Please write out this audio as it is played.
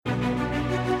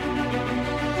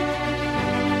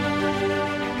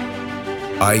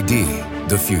ID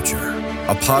the Future,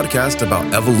 a podcast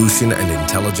about evolution and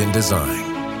intelligent design.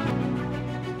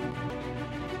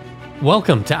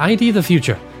 Welcome to ID the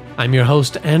Future. I'm your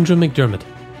host, Andrew McDermott.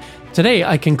 Today,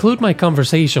 I conclude my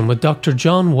conversation with Dr.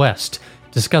 John West,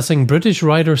 discussing British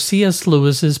writer C.S.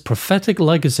 Lewis's prophetic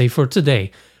legacy for today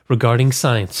regarding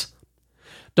science.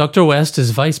 Dr. West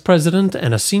is Vice President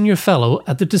and a Senior Fellow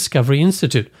at the Discovery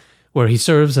Institute, where he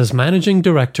serves as Managing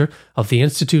Director of the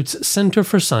Institute's Center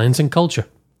for Science and Culture.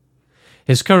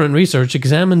 His current research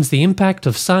examines the impact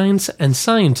of science and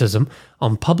scientism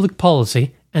on public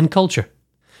policy and culture.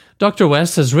 Dr.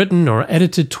 West has written or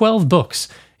edited 12 books,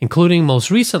 including most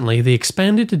recently the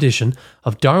expanded edition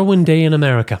of Darwin Day in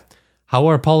America, How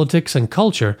Our Politics and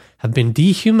Culture Have Been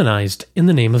Dehumanized in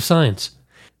the Name of Science,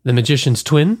 The Magician's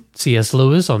Twin, C.S.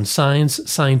 Lewis on Science,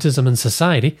 Scientism and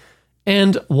Society,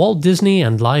 and Walt Disney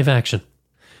and Live Action.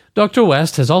 Dr.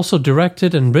 West has also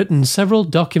directed and written several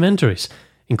documentaries,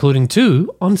 including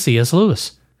 2 on C.S.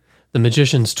 Lewis: The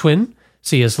Magician's Twin,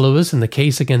 C.S. Lewis and the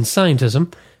Case Against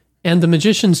Scientism, and The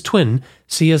Magician's Twin,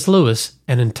 C.S. Lewis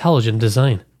and Intelligent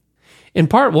Design. In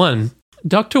Part 1,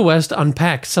 Dr. West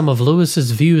unpacks some of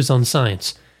Lewis's views on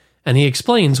science, and he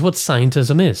explains what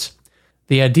scientism is.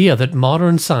 The idea that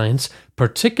modern science,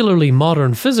 particularly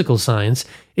modern physical science,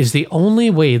 is the only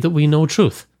way that we know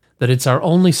truth, that it's our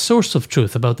only source of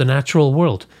truth about the natural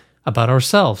world, about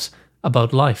ourselves,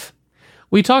 about life.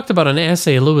 We talked about an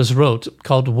essay Lewis wrote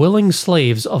called Willing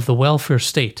Slaves of the Welfare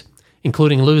State,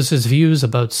 including Lewis's views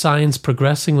about science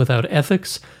progressing without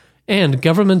ethics and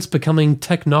governments becoming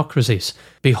technocracies,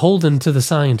 beholden to the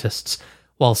scientists,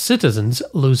 while citizens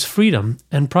lose freedom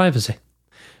and privacy.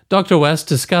 Dr. West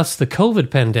discussed the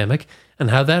COVID pandemic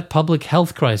and how that public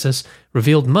health crisis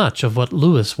revealed much of what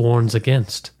Lewis warns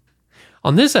against.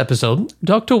 On this episode,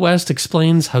 Dr. West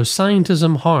explains how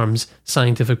scientism harms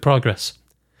scientific progress.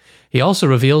 He also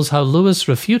reveals how Lewis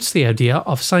refutes the idea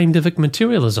of scientific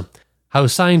materialism, how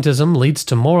scientism leads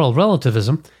to moral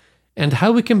relativism, and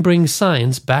how we can bring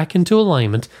science back into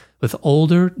alignment with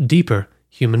older, deeper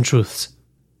human truths.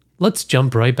 Let's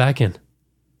jump right back in.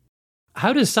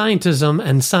 How does scientism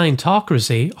and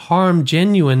scientocracy harm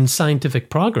genuine scientific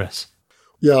progress?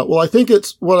 Yeah, well, I think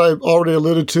it's what I've already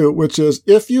alluded to, which is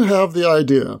if you have the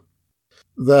idea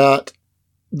that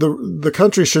the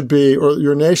country should be, or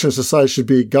your nation or society should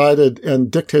be guided and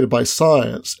dictated by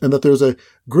science, and that there's a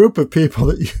group of people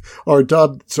that are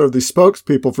dubbed sort of the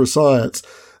spokespeople for science,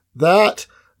 that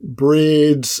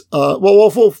breeds,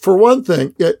 for one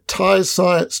thing, it ties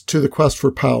science to the quest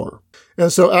for power.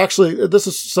 And so actually, this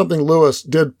is something Lewis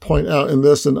did point out in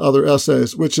this and other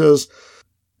essays, which is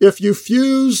if you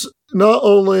fuse not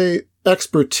only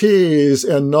expertise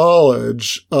and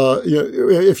knowledge,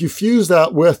 if you fuse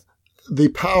that with the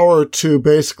power to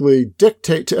basically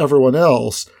dictate to everyone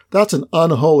else, that's an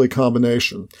unholy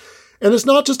combination. And it's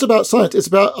not just about science. It's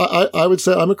about, I would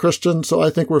say I'm a Christian, so I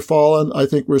think we're fallen. I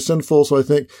think we're sinful. So I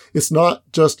think it's not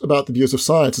just about the abuse of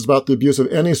science. It's about the abuse of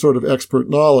any sort of expert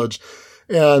knowledge.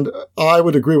 And I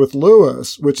would agree with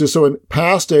Lewis, which is so in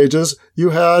past ages, you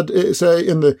had, say,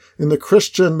 in the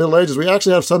Christian Middle Ages, we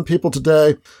actually have some people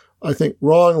today, I think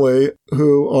wrongly,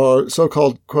 who are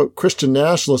so-called, quote, Christian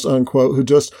nationalists, unquote,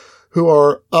 who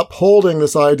are upholding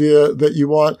this idea that you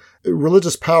want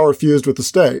religious power fused with the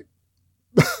state.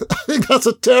 I think that's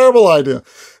a terrible idea.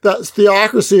 That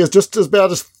theocracy is just as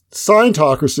bad as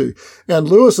Scientocracy. And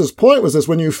Lewis's point was this: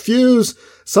 when you fuse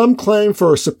some claim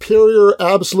for superior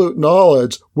absolute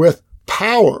knowledge with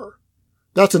power,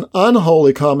 that's an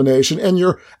unholy combination, and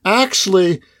you're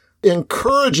actually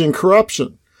encouraging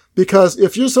corruption. Because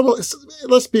if you're someone,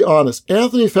 let's be honest,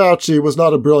 Anthony Fauci was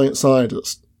not a brilliant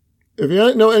scientist. If you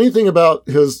don't know anything about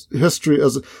his history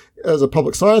as a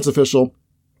public science official,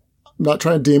 I'm not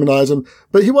trying to demonize him,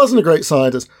 but he wasn't a great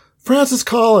scientist. Francis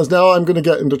Collins, now I'm going to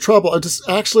get into trouble.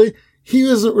 He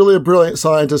isn't really a brilliant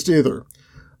scientist either.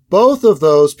 Both of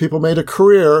those people made a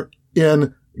career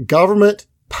in government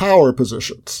power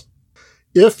positions.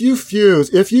 If you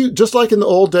just like in the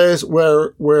old days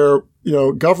where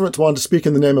governments wanted to speak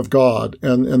in the name of God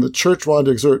and the church wanted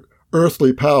to exert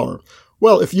earthly power.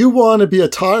 Well, if you want to be a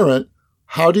tyrant,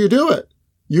 how do you do it?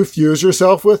 You fuse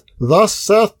yourself with, "Thus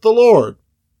saith the Lord."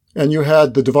 And you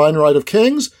had the divine right of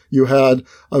kings. You had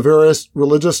various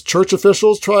religious church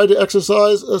officials try to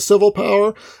exercise a civil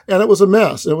power, and it was a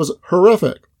mess. It was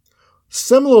horrific.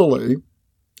 Similarly,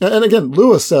 and again,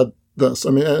 Lewis said this.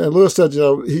 And Lewis said,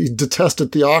 he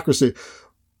detested theocracy.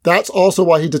 That's also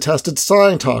why he detested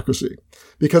scientocracy.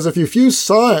 Because if you fuse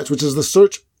science, which is the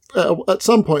search, at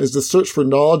some point is the search for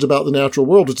knowledge about the natural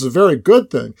world, which is a very good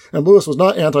thing. And Lewis was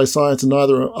not anti-science, and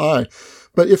neither am I.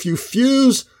 But if you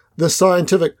fuse this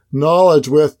scientific knowledge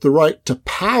with the right to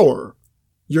power,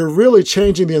 you're really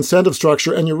changing the incentive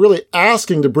structure, and you're really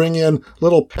asking to bring in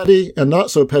little petty and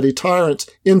not so petty tyrants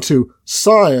into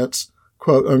science,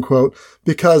 quote unquote,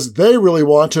 because they really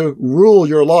want to rule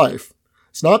your life.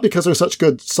 It's not because they're such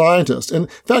good scientists. In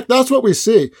fact, that's what we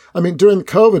see. I mean, during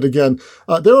COVID again,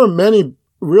 there were many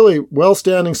really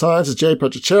well-standing scientists, Jay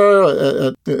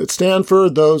Petrichera at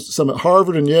Stanford, some at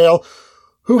Harvard and Yale,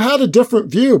 who had a different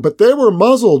view, but they were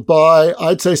muzzled by,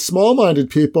 I'd say,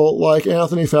 small-minded people like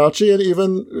Anthony Fauci and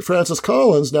even Francis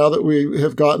Collins, now that we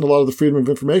have gotten a lot of the Freedom of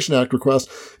Information Act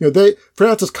requests.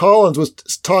 Francis Collins was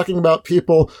talking about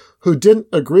people who didn't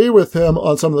agree with him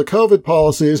on some of the COVID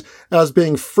policies as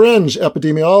being fringe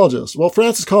epidemiologists. Well,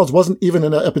 Francis Collins wasn't even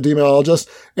an epidemiologist,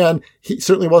 and he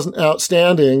certainly wasn't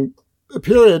outstanding,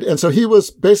 period. And so he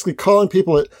was basically calling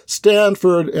people at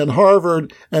Stanford and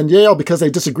Harvard and Yale, because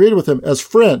they disagreed with him, as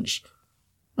fringe.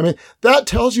 I mean, that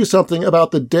tells you something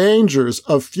about the dangers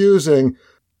of fusing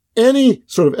any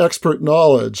sort of expert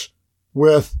knowledge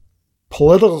with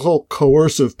political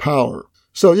coercive power.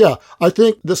 So yeah, I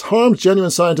think this harms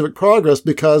genuine scientific progress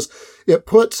because it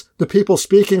puts the people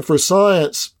speaking for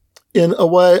science in a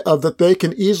way of that they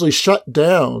can easily shut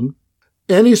down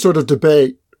any sort of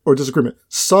debate or disagreement.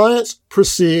 Science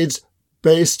proceeds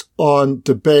based on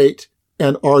debate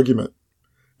and argument.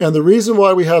 And the reason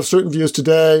why we have certain views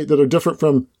today that are different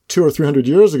from 200 or 300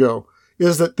 years ago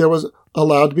is that there was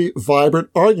allowed to be vibrant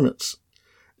arguments.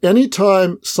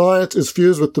 Anytime science is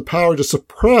fused with the power to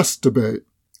suppress debate,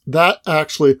 that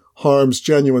actually harms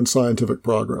genuine scientific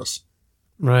progress.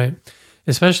 Right.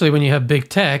 Especially when you have big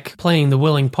tech playing the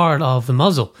willing part of the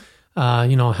muzzle,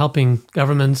 helping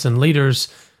governments and leaders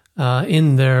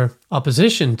in their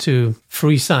opposition to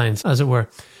free science, as it were.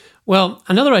 Well,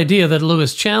 another idea that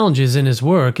Lewis challenges in his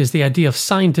work is the idea of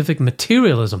scientific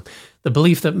materialism, the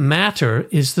belief that matter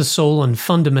is the sole and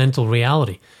fundamental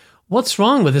reality. What's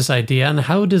wrong with this idea, and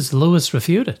how does Lewis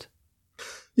refute it?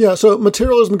 Yeah, so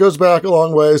materialism goes back a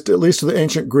long ways, at least to the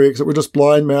ancient Greeks, that were just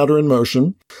blind matter in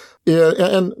motion.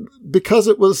 And because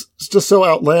it was just so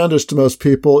outlandish to most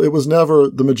people, it was never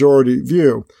the majority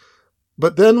view.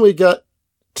 But then we get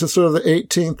to sort of the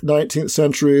 18th, 19th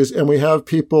centuries, and we have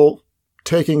people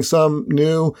taking some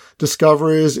new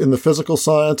discoveries in the physical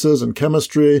sciences and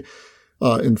chemistry,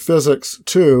 in physics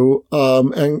too,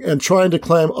 and trying to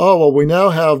claim, we now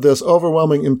have this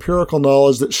overwhelming empirical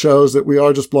knowledge that shows that we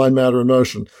are just blind matter in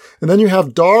motion. And then you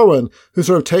have Darwin, who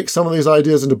sort of takes some of these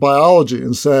ideas into biology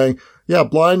and saying, yeah,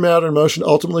 blind matter in motion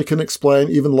ultimately can explain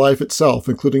even life itself,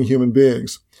 including human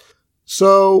beings.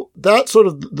 So that's sort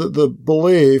of the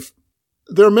belief.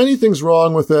 There are many things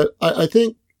wrong with it. I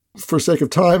think, for sake of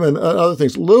time and other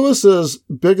things, Lewis's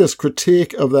biggest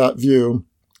critique of that view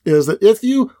is that if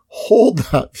you hold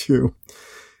that view,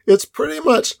 it's pretty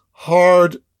much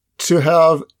hard to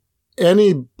have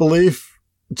any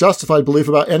justified belief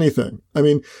about anything. I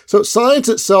mean, so science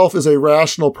itself is a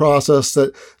rational process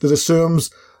that assumes,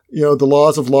 the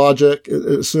laws of logic. It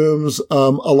assumes a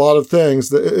lot of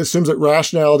things. It assumes that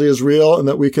rationality is real and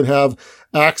that we can have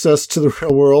access to the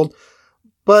real world.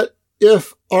 But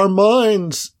if our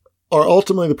minds are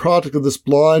ultimately the product of this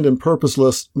blind and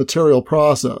purposeless material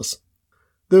process,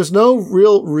 there's no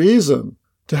real reason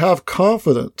to have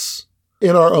confidence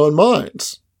in our own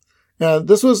minds. And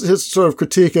this was his sort of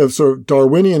critique of sort of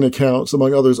Darwinian accounts,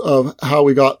 among others, of how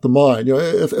we got the mind.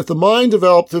 If the mind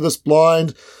developed through this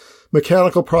blind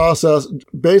mechanical process,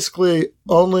 basically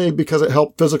only because it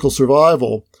helped physical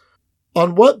survival,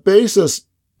 on what basis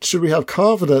should we have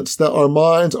confidence that our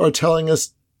minds are telling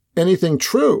us anything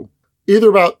true, either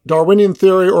about Darwinian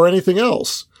theory or anything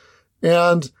else?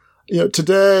 And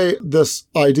today, this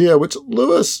idea, which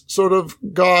Lewis sort of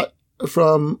got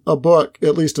from a book,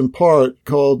 at least in part,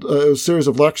 called a series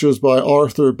of lectures by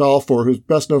Arthur Balfour, who's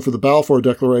best known for the Balfour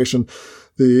Declaration,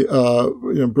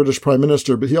 the British Prime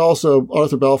Minister. But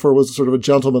Arthur Balfour was sort of a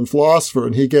gentleman philosopher,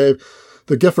 and he gave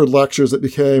the Gifford Lectures that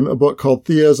became a book called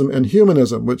Theism and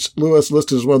Humanism, which Lewis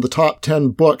listed as one of the top 10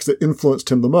 books that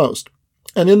influenced him the most.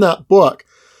 And in that book,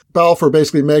 Balfour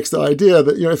basically makes the idea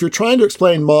that, if you're trying to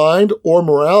explain mind or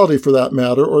morality for that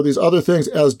matter, or these other things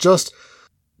as just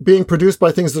being produced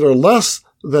by things that are less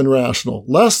than rational,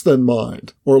 less than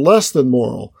mind, or less than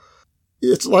moral,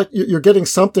 it's like you're getting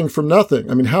something from nothing.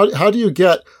 I mean, how do you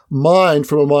get mind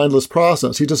from a mindless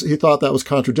process? He thought that was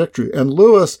contradictory. And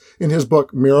Lewis, in his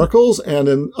book Miracles and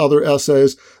in other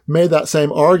essays, made that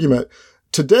same argument.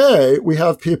 Today, we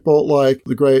have people like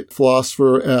the great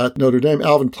philosopher at Notre Dame,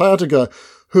 Alvin Plantinga,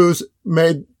 who's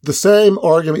made the same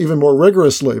argument even more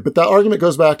rigorously. But that argument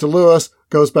goes back to Lewis,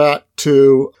 goes back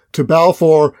to to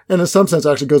Balfour, and in some sense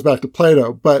actually goes back to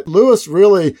Plato. But Lewis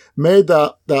really made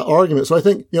that argument. So I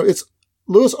think,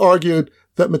 Lewis argued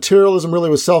that materialism really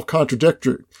was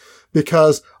self-contradictory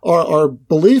because our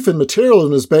belief in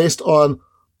materialism is based on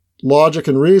logic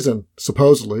and reason,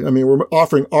 supposedly. I mean, we're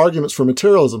offering arguments for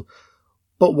materialism.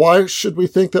 But why should we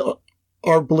think that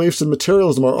our beliefs in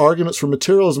materialism, our arguments for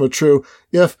materialism are true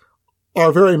if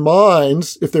our very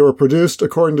minds, if they were produced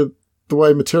according to the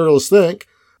way materialists think,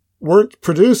 weren't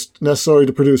produced necessarily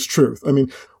to produce truth? I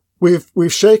mean,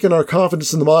 we've shaken our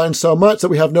confidence in the mind so much that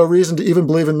we have no reason to even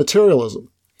believe in materialism.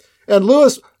 And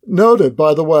Lewis noted,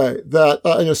 by the way, that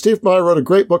Steve Meyer wrote a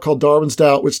great book called Darwin's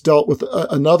Doubt, which dealt with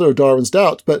another of Darwin's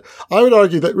doubts. But I would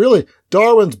argue that really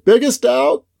Darwin's biggest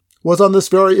doubt was on this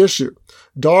very issue.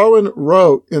 Darwin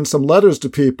wrote in some letters to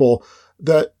people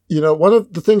that, one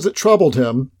of the things that troubled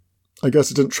him, I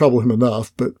guess it didn't trouble him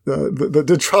enough, but that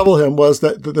did trouble him was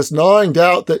that this gnawing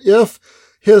doubt that if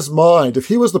his mind, if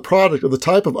he was the product of the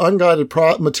type of unguided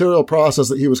material process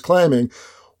that he was claiming,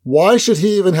 why should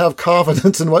he even have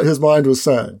confidence in what his mind was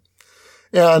saying?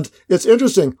 And it's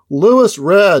interesting. Lewis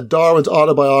read Darwin's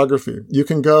autobiography. You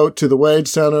can go to the Wade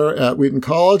Center at Wheaton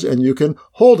College and you can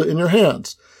hold it in your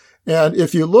hands. And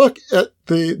if you look at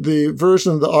the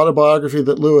version of the autobiography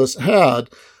that Lewis had,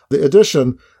 the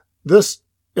edition, this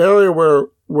area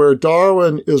where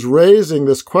Darwin is raising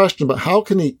this question about how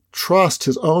can he trust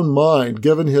his own mind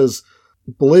given his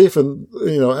belief in,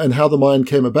 and how the mind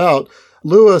came about,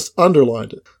 Lewis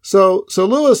underlined it. So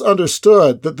Lewis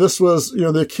understood that this was,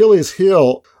 the Achilles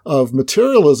heel of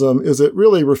materialism is it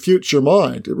really refutes your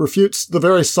mind. It refutes the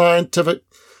very scientific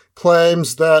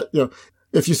claims that,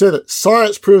 if you say that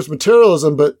science proves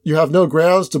materialism, but you have no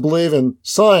grounds to believe in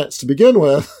science to begin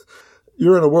with,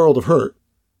 you're in a world of hurt.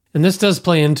 And this does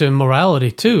play into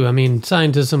morality too. I mean,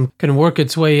 scientism can work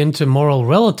its way into moral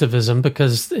relativism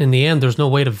because in the end, there's no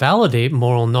way to validate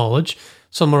moral knowledge.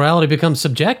 So morality becomes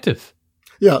subjective.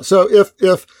 Yeah. So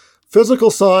if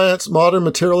physical science, modern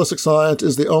materialistic science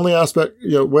is the only aspect,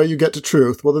 way you get to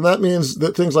truth, well, then that means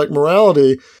that things like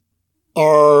morality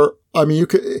are,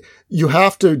 you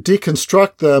have to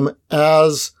deconstruct them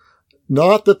as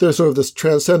not that there's sort of this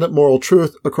transcendent moral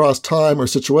truth across time or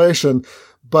situation,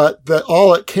 but that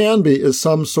all it can be is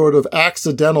some sort of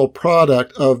accidental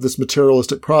product of this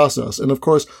materialistic process. And of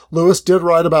course, Lewis did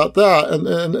write about that.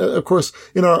 And of course,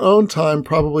 in our own time,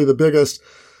 probably the biggest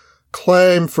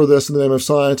claim for this in the name of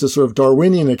science is sort of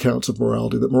Darwinian accounts of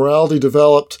morality, that morality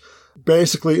developed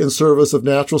basically in service of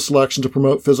natural selection to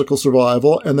promote physical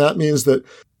survival. And that means that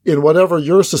in whatever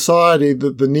your society,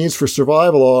 the needs for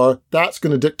survival are, that's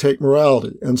going to dictate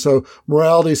morality. And so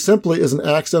morality simply is an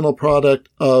accidental product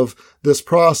of this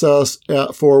process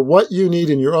for what you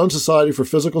need in your own society for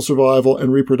physical survival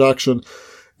and reproduction.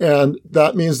 And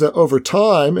that means that over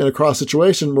time and across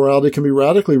situation, morality can be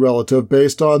radically relative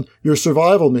based on your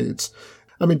survival needs.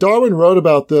 I mean, Darwin wrote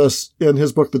about this in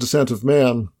his book, The Descent of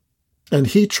Man, and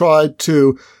he tried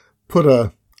to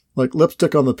put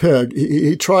lipstick on the pig.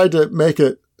 He tried to make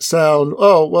it sound,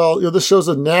 this shows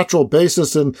a natural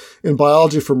basis in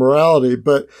biology for morality.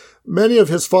 But many of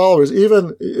his followers,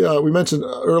 even, we mentioned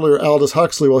earlier Aldous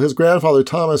Huxley, well, his grandfather,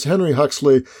 Thomas Henry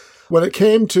Huxley, when it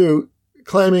came to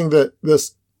claiming that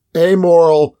this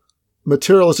amoral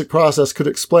materialistic process could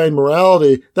explain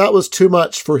morality, that was too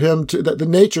much for him that the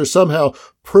nature somehow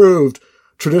proved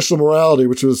traditional morality,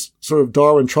 which was sort of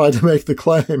Darwin tried to make the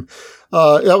claim.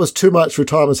 That was too much for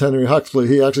Thomas Henry Huxley.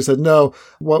 He actually said, no,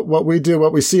 what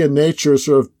we see in nature is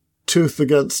sort of tooth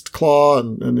against claw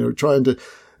and trying to,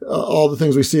 all the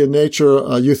things we see in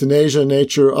nature, euthanasia in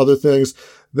nature, other things,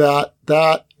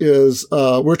 that is,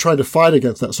 we're trying to fight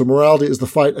against that. So morality is the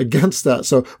fight against that.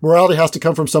 So morality has to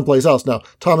come from someplace else. Now,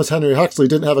 Thomas Henry Huxley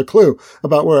didn't have a clue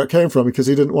about where it came from because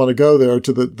he didn't want to go there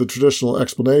to the traditional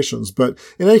explanations. But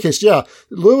in any case, yeah,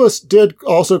 Lewis did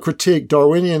also critique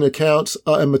Darwinian accounts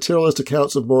and materialist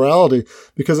accounts of morality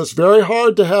because it's very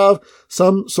hard to have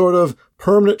some sort of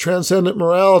permanent transcendent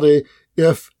morality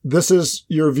if this is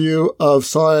your view of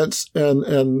science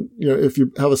and if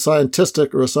you have a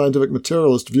scientistic or a scientific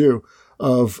materialist view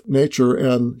of nature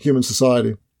and human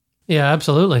society. Yeah,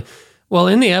 absolutely. Well,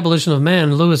 in The Abolition of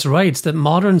Man, Lewis writes that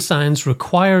modern science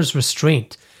requires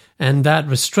restraint, and that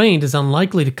restraint is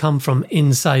unlikely to come from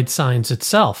inside science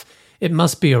itself. It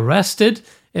must be arrested,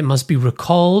 it must be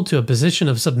recalled to a position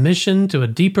of submission to a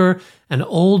deeper and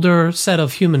older set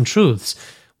of human truths.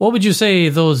 What would you say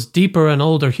those deeper and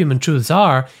older human truths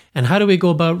are, and how do we go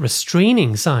about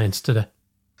restraining science today?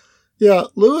 Yeah,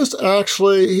 Lewis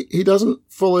actually, he doesn't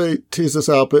fully tease this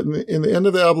out, but in the end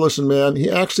of The Abolition Man, he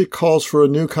actually calls for a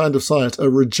new kind of science, a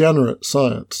regenerate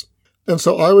science. And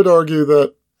so I would argue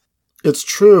that it's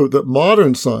true that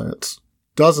modern science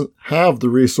doesn't have the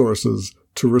resources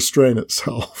to restrain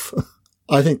itself.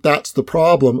 I think that's the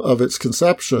problem of its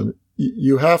conception.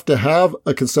 You have to have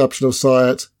a conception of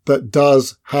science that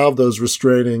does have those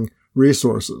restraining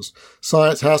resources.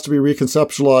 Science has to be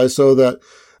reconceptualized so that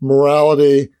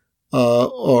morality,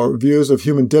 or views of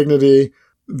human dignity,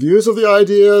 views of the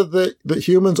idea that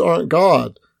humans aren't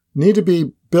God, need to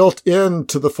be built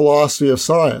into the philosophy of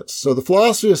science. So the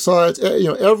philosophy of science,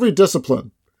 every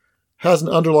discipline has an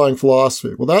underlying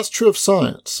philosophy. Well, that's true of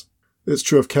science. It's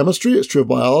true of chemistry. It's true of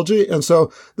biology. And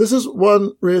so this is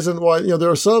one reason why,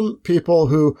 there are some people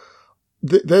who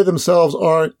they themselves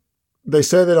they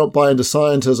say they don't buy into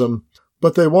scientism,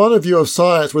 but they want a view of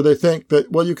science where they think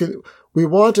that, we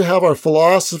want to have our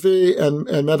philosophy and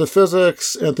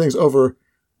metaphysics and things over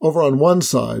on one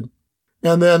side,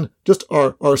 and then just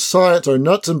our science, our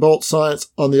nuts and bolts science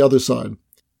on the other side.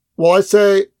 Well, I'd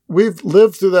say we've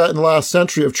lived through that in the last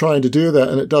century of trying to do that,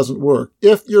 and it doesn't work.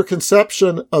 If your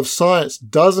conception of science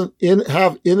doesn't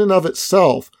have in and of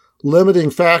itself limiting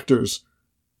factors,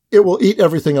 it will eat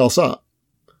everything else up.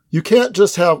 You can't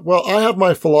just have, I have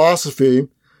my philosophy,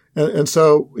 and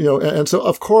so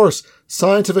of course,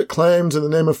 scientific claims in the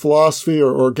name of philosophy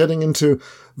or getting into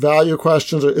value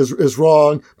questions is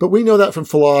wrong, but we know that from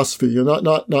philosophy,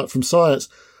 not from science.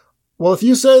 Well, if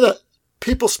you say that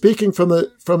people speaking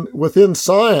from within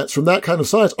science, from that kind of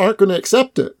science, aren't going to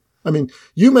accept it. I mean,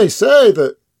 you may say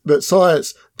that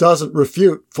science doesn't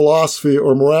refute philosophy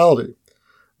or morality.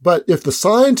 But if the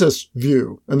scientists'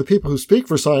 view, and the people who speak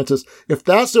for scientists, if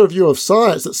that's their view of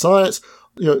science, that science,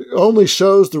 only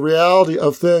shows the reality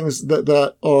of things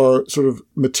that are sort of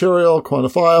material,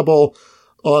 quantifiable,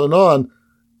 on,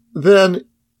 then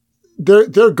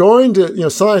they're going to,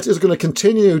 science is going to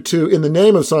continue to, in the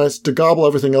name of science, to gobble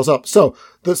everything else up. So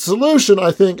the solution,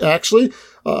 I think, I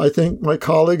think my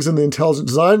colleagues in the intelligent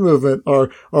design movement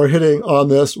are hitting on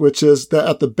this, which is that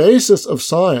at the basis of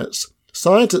science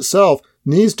itself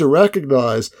needs to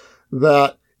recognize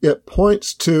that it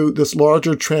points to this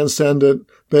larger transcendent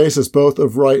basis, both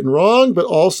of right and wrong, but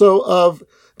also of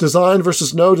design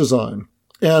versus no design.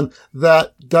 And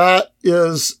that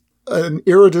is an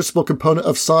irreducible component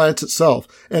of science itself.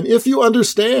 And if you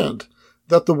understand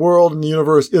that the world and the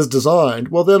universe is designed,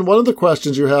 well, then one of the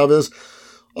questions you have is,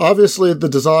 obviously the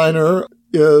designer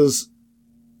is,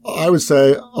 I would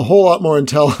say, a whole lot more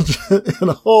intelligent and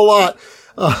a whole lot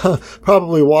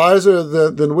probably wiser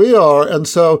than we are. And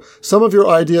so some of your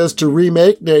ideas to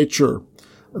remake nature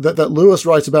that Lewis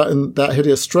writes about in That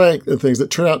Hideous Strength and things that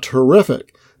turn out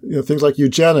horrific, things like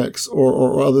eugenics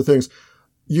or other things,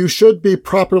 you should be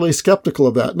properly skeptical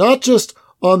of that. Not just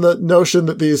on the notion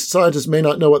that these scientists may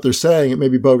not know what they're saying, it may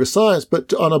be bogus science,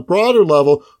 but on a broader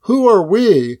level, who are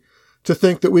we to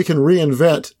think that we can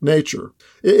reinvent nature?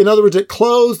 In other words, it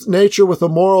clothes nature with a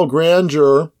moral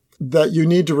grandeur that you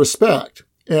need to respect.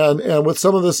 And with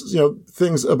some of this,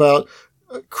 things about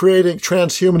creating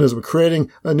transhumanism,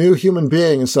 creating a new human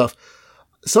being and stuff,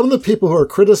 some of the people who are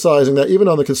criticizing that, even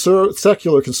on the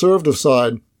secular conservative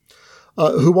side,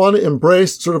 who want to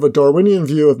embrace sort of a Darwinian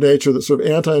view of nature that's sort of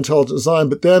anti-intelligent design,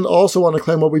 but then also want to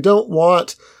claim, well, we don't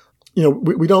want,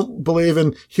 we don't believe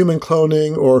in human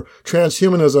cloning or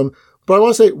transhumanism. But I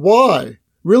want to say, why?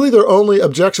 Really, their only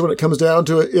objection when it comes down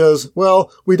to it is,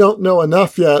 well, we don't know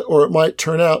enough yet, or it might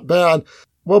turn out bad.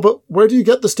 Well, but where do you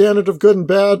get the standard of good and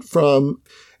bad from?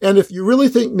 And if you really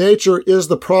think nature is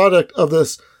the product of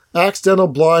this accidental,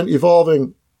 blind,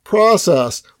 evolving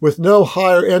process with no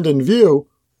higher end in view,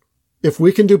 if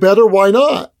we can do better, why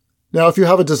not? Now, if you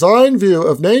have a design view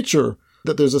of nature,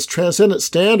 that there's this transcendent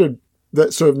standard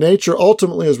that sort of nature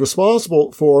ultimately is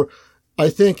responsible for, I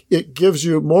think it gives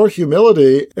you more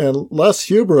humility and less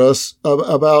hubris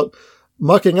about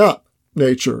mucking up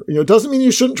nature. It doesn't mean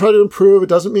you shouldn't try to improve. It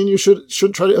doesn't mean you shouldn't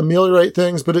try to ameliorate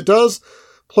things, but it does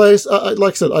place,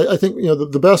 like I said, I think,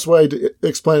 the best way to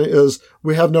explain it is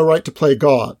we have no right to play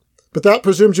God. But that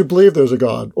presumes you believe there's a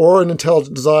God or an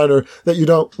intelligent designer that you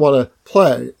don't want to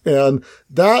play. And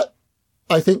that,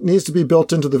 I think, needs to be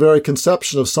built into the very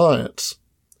conception of science.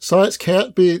 Science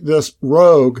can't be this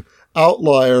rogue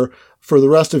outlier for the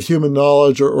rest of human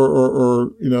knowledge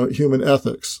or human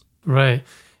ethics. Right.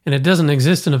 And it doesn't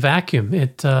exist in a vacuum.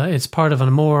 It's part of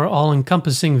a more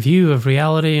all-encompassing view of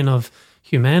reality and of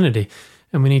humanity.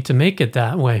 And we need to make it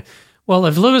that way. Well,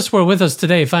 if Lewis were with us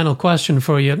today, final question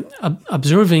for you.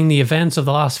 Observing the events of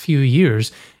the last few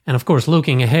years, and of course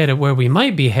looking ahead at where we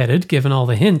might be headed, given all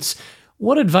the hints,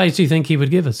 what advice do you think he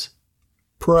would give us?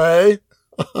 Pray.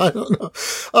 I don't know.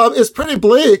 It's pretty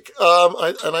bleak,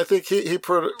 and I think he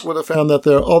would have found that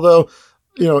there. Although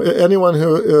anyone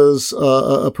who is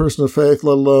a person of faith,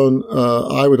 let alone,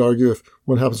 I would argue, if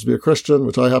one happens to be a Christian,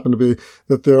 which I happen to be,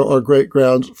 that there are great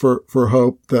grounds for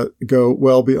hope that go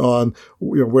well beyond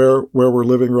where we're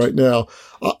living right now.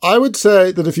 I would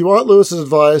say that if you want Lewis's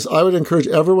advice, I would encourage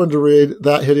everyone to read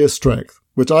That Hideous Strength,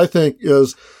 which I think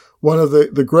is one of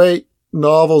the great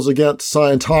novels against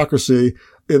scientocracy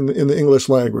in the English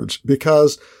language,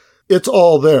 because it's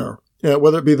all there.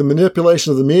 Whether it be the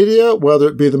manipulation of the media, whether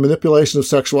it be the manipulation of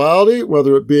sexuality,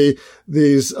 whether it be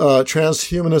these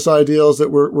transhumanist ideals that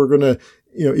we're going to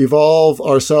evolve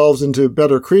ourselves into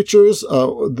better creatures,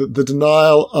 the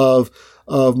denial of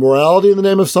morality in the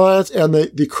name of science, and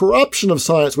the corruption of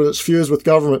science when it's fused with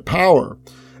government power,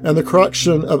 and the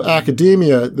corruption of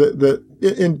academia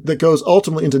that goes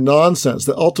ultimately into nonsense,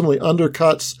 that ultimately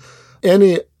undercuts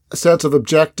any sense of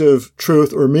objective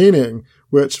truth or meaning,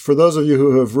 which, for those of you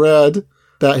who have read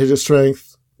That Hideous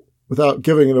Strength, without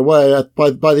giving it away, by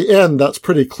the end, that's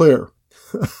pretty clear.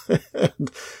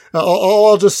 And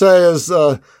all I'll just say is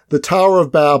the Tower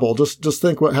of Babel. Just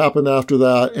think what happened after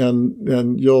that,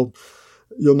 and you'll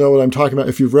know what I'm talking about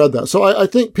if you've read that. So I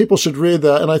think people should read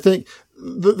that, and I think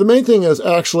the main thing is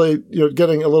actually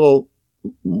getting a little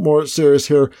more serious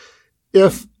here.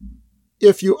 If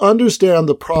you understand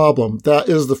the problem, that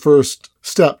is the first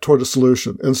step toward a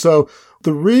solution. And so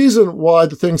the reason why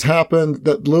the things happened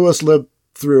that Lewis lived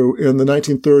through in the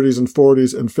 1930s and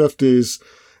 40s and 50s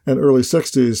and early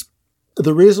 60s,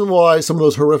 the reason why some of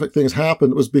those horrific things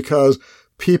happened was because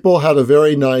people had a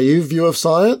very naive view of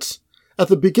science. At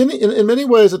the beginning, in many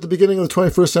ways, at the beginning of the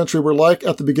 21st century, we're like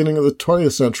at the beginning of the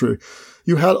 20th century.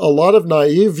 You had a lot of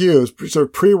naive views, sort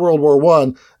of pre-World War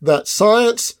I, that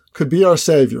science could be our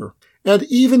savior. And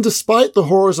even despite the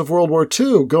horrors of World War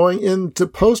II, going into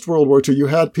post-World War II, you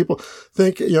had people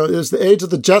think, it was the age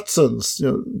of the Jetsons,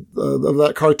 of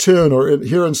that cartoon. Or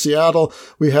here in Seattle,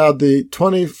 we had the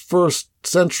 21st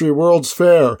century World's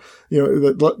Fair,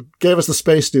 that gave us the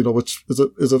Space Needle, which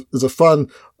is a fun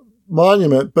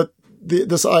monument. But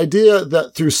this idea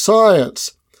that through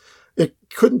science, it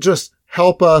couldn't just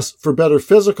help us for better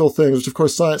physical things, which of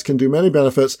course science can do many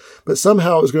benefits, but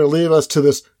somehow it was going to lead us to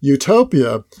this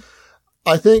utopia.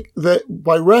 I think that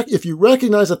if you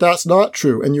recognize that that's not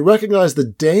true, and you recognize the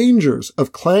dangers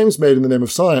of claims made in the name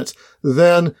of science,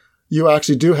 then you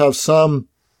actually do have some,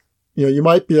 you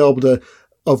might be able to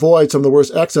avoid some of the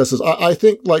worst excesses. I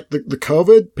think like the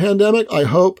COVID pandemic, I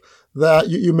hope that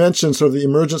you mentioned sort of the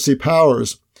emergency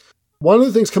powers. One of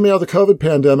the things coming out of the COVID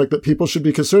pandemic that people should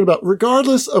be concerned about,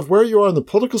 regardless of where you are on the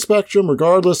political spectrum,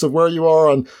 regardless of where you are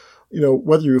on,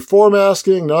 whether you're for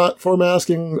masking, not for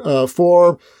masking,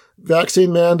 for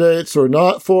vaccine mandates or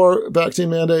not for vaccine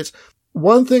mandates.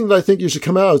 One thing that I think you should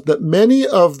come out is that many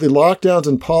of the lockdowns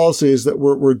and policies that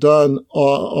were done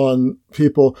on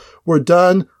people were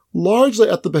done largely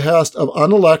at the behest of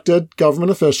unelected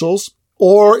government officials,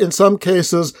 or in some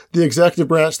cases, the executive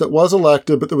branch that was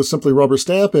elected, but that was simply rubber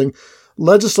stamping.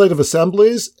 Legislative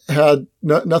assemblies had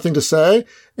nothing to say.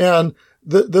 And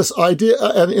this idea,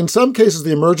 and in some cases,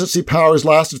 the emergency powers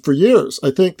lasted for years.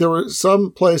 I think there were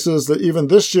some places that even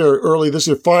early this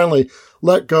year, finally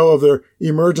let go of their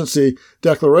emergency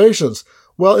declarations.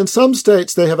 Well, in some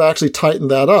states, they have actually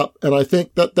tightened that up. And I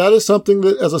think that is something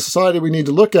that as a society we need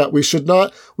to look at. We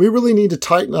really need to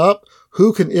tighten up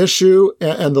who can issue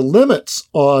and the limits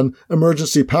on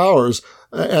emergency powers.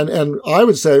 And I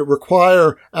would say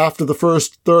require after the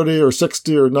first 30 or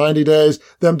 60 or 90 days,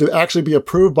 them to actually be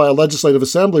approved by a legislative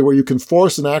assembly where you can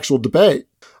force an actual debate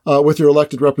with your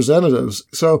elected representatives.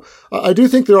 So I do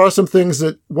think there are some things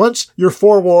that once you're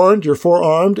forewarned, you're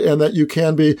forearmed, and that you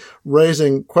can be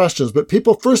raising questions. But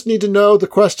people first need to know the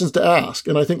questions to ask.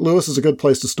 And I think Lewis is a good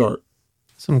place to start.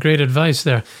 Some great advice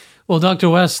there. Well, Dr.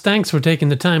 West, thanks for taking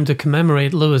the time to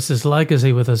commemorate Lewis's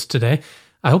legacy with us today.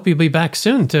 I hope you'll be back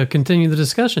soon to continue the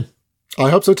discussion. I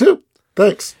hope so too.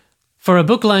 Thanks. For a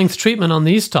book-length treatment on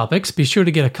these topics, be sure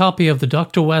to get a copy of the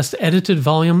Dr. West edited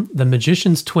volume, The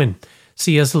Magician's Twin,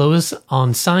 C.S. Lewis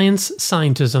on Science,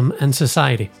 Scientism, and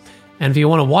Society. And if you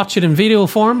want to watch it in video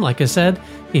form, like I said,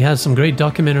 he has some great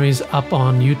documentaries up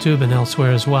on YouTube and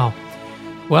elsewhere as well.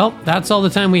 Well, that's all the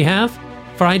time we have.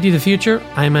 For ID the Future,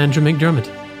 I'm Andrew McDermott.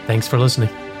 Thanks for listening.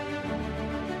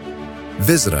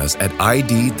 Visit us at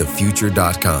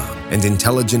idthefuture.com and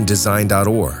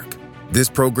intelligentdesign.org. This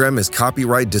program is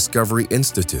copyright Discovery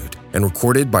Institute and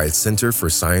recorded by its Center for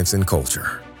Science and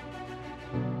Culture.